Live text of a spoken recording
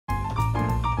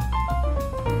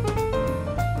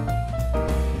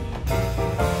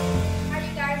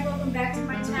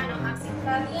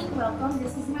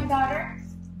my daughter,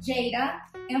 Jada,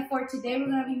 and for today we're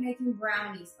gonna be making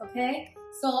brownies, okay?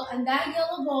 So in that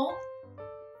yellow bowl,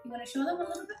 you wanna show them a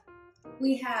little bit?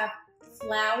 We have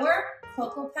flour,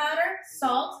 cocoa powder,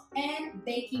 salt, and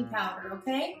baking powder,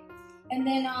 okay? And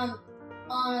then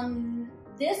on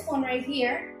this one right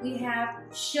here, we have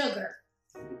sugar.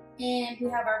 And we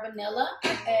have our vanilla,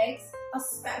 eggs, a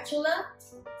spatula,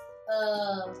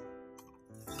 a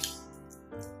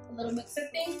little mixer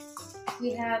thing.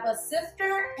 We have a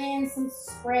sifter and some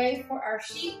spray for our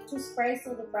sheet to spray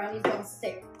so the brownies don't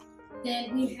stick.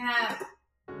 Then we have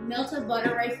melted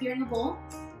butter right here in the bowl.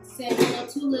 Say hello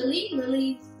to Lily.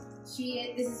 Lily,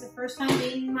 this is her first time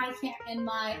being in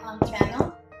my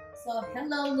channel. So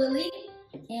hello, Lily.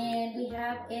 And we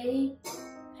have a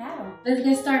paddle. Let's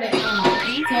get started. So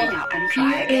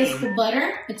here is the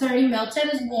butter. It's already melted.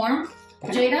 It's warm.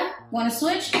 Jada, want to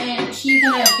switch? And she's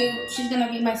gonna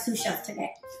be my sous chef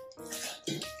today.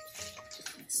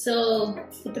 So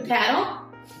with the paddle.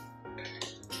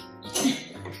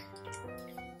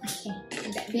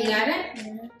 You got it?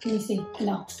 Let me see.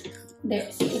 No.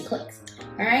 There. See, it clicks.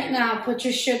 All right. Now put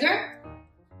your sugar.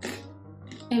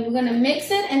 And we're gonna mix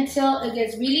it until it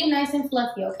gets really nice and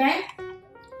fluffy, okay?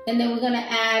 And then we're gonna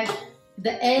add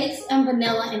the eggs and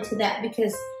vanilla into that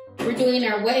because we're doing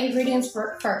our wet ingredients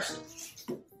first.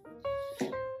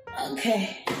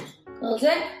 Okay, close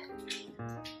it.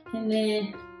 And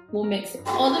then we'll mix it.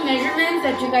 All the measurements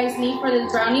that you guys need for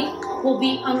this brownie will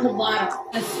be on the bottom.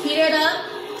 Let's speed it up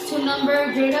to number,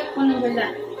 Jada, what number is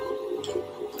that?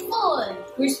 4.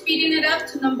 We're speeding it up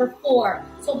to number 4.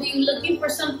 So we're looking for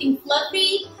something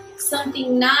fluffy,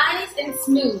 something nice and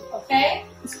smooth, okay?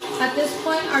 At this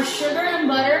point, our sugar and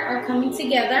butter are coming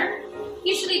together.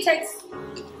 Usually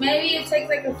maybe it takes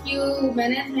like a few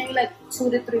minutes, maybe like 2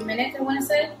 to 3 minutes, I wanna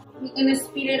say. We're gonna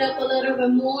speed it up a little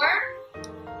bit more.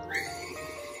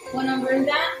 What number is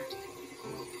that?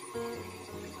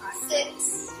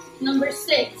 6. Number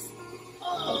 6.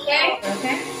 Okay?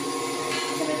 Okay.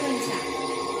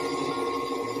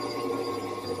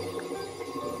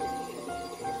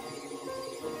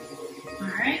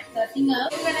 Alright, nothing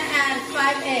else. We're gonna add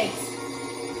 5 eggs.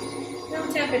 Room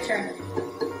temperature.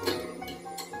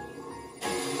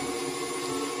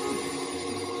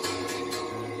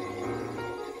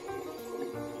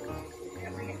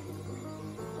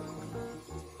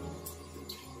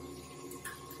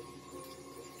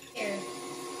 Here.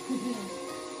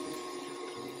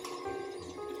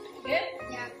 Good?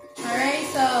 Yeah. Alright,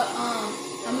 so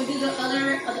I'm gonna do the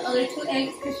other 2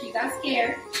 eggs because she got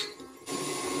scared.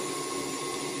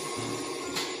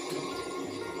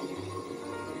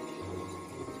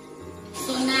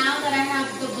 So now that I have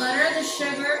the butter, the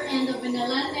sugar, and the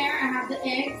vanilla in there, I have the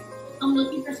eggs. I'm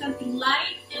looking for something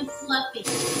light and fluffy.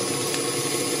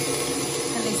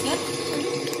 That looks good?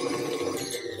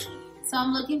 So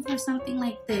I'm looking for something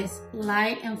like this,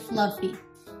 light and fluffy.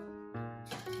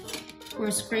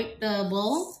 We'll scrape the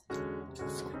bowl.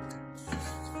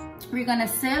 We're gonna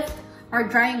sift our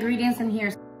dry ingredients in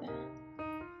here.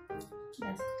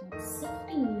 That's called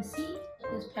sifting, you see?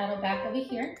 Put this paddle back over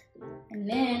here. And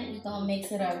then we're gonna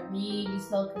mix it up really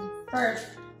slow because first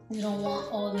we don't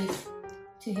want all this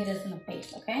to hit us in the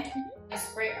face, okay? Let's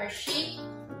spray our sheet.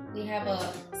 We have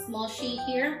a small sheet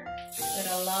here with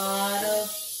a lot of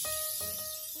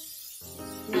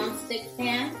non-stick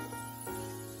pan.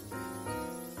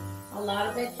 A lot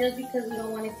of it just because we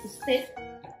don't want it to stick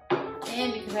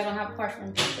and because I don't have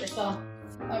parchment paper. So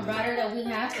our batter that we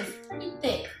have is pretty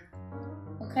thick,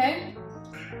 okay?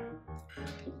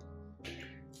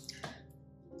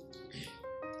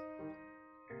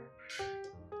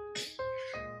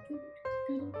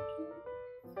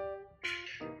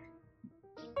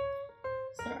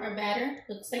 So our batter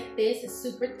looks like this. It's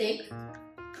super thick.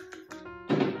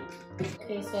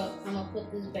 Okay, so I'm gonna put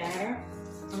this batter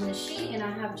on the sheet and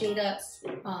I'll have Jada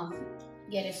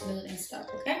get it smooth and stuff,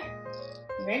 okay?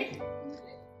 You ready?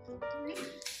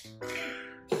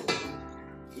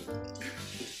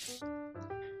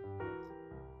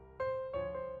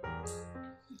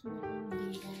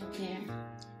 There.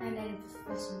 And then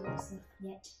it's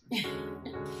yet.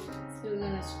 So we're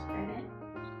gonna spread it.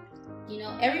 You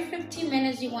know, every 15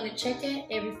 minutes you want to check it.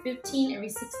 Every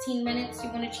 16 minutes you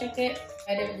want to check it.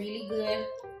 Spread it really good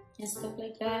and stuff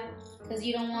like that. Because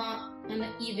you don't want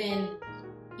uneven,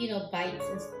 bites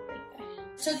and stuff like that.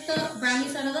 Took the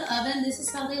brownies out of the oven. This is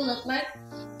how they look like.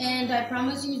 And I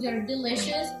promise you they're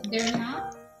delicious. They're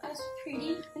not as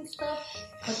pretty and stuff,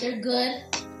 but they're good.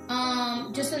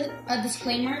 Just a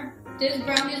disclaimer. These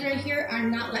brownies right here are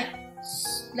not like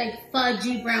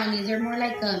fudgy brownies. They're more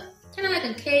like kind of like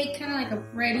a cake, kind of like a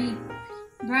bready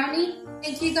brownie.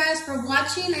 Thank you guys for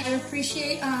watching. I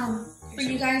appreciate for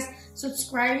you guys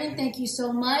subscribing. Thank you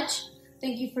so much.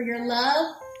 Thank you for your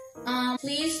love.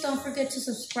 Please don't forget to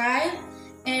subscribe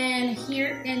and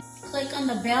click on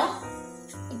the bell,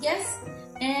 I guess.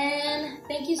 And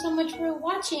thank you so much for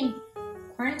watching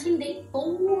Quarantine Day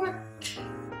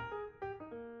 4.